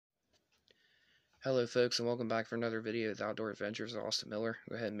Hello folks, and welcome back for another video of the Outdoor Adventures of Austin Miller.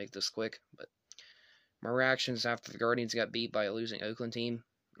 Go ahead and make this quick, but my reactions after the Guardians got beat by a losing Oakland team,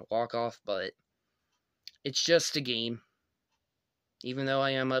 a walk-off, but it's just a game. Even though I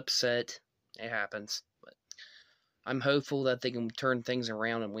am upset, it happens. But I'm hopeful that they can turn things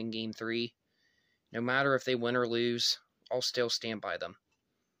around and win Game 3. No matter if they win or lose, I'll still stand by them.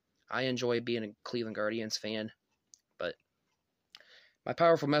 I enjoy being a Cleveland Guardians fan, but my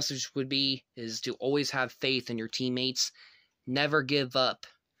powerful message is to always have faith in your teammates. Never give up.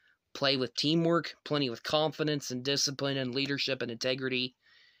 Play with teamwork, plenty with confidence and discipline and leadership and integrity.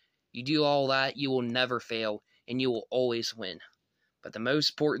 You do all that, you will never fail, and you will always win. But the most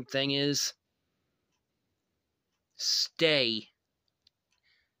important thing is stay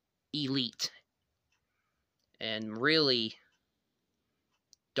elite. And really,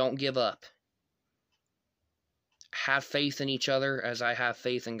 don't give up. Have faith in each other as I have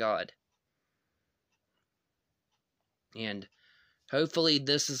faith in God. And hopefully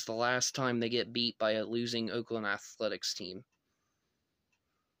this is the last time they get beat by a losing Oakland athletics team.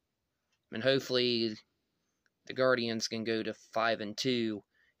 And hopefully the Guardians can go to 5-2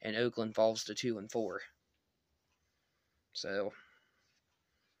 and Oakland falls to 2-4. So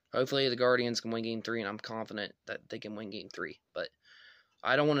hopefully the Guardians can win Game 3, and I'm confident that they can win Game 3. But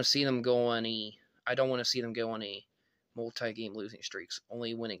I don't want to see them go on a multi-game losing streaks,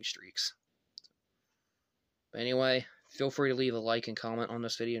 only winning streaks. But anyway, feel free to leave a like and comment on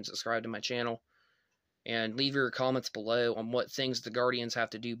this video and subscribe to my channel. And leave your comments below on what things the Guardians have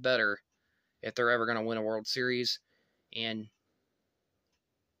to do better if they're ever going to win a World Series, and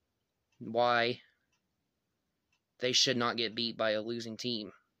why they should not get beat by a losing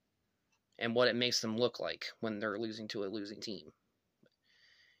team, and what it makes them look like when they're losing to a losing team.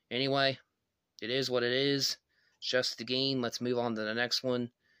 Anyway, it is what it is. It's just the game. Let's move on to the next one.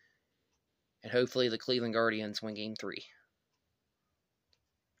 And hopefully the Cleveland Guardians win Game 3.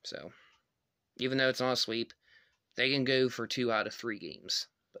 So, even though it's not a sweep, they can go for 2 out of 3 games.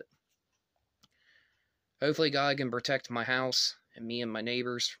 But hopefully God can protect my house and me and my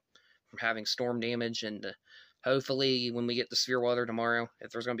neighbors from having storm damage. And hopefully when we get the severe weather tomorrow,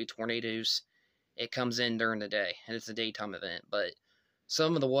 if there's going to be tornadoes, it comes in during the day. And it's a daytime event. But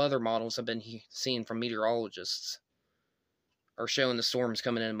some of the weather models I've been seeing from meteorologists are showing the storms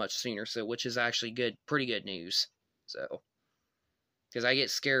coming in much sooner, so which is actually good, pretty good news. So, because I get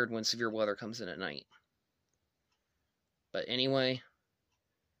scared when severe weather comes in at night. But anyway,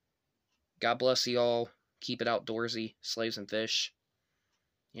 God bless you all. Keep it outdoorsy, slaves and fish,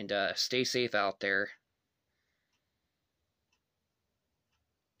 and stay safe out there.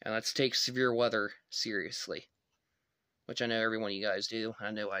 And let's take severe weather seriously, which I know every one of you guys do.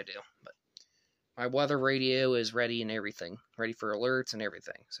 I know I do. But my weather radio is ready and everything. Ready for alerts and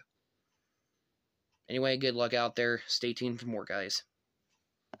everything. So anyway, good luck out there. Stay tuned for more, guys.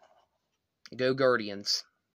 Go Guardians.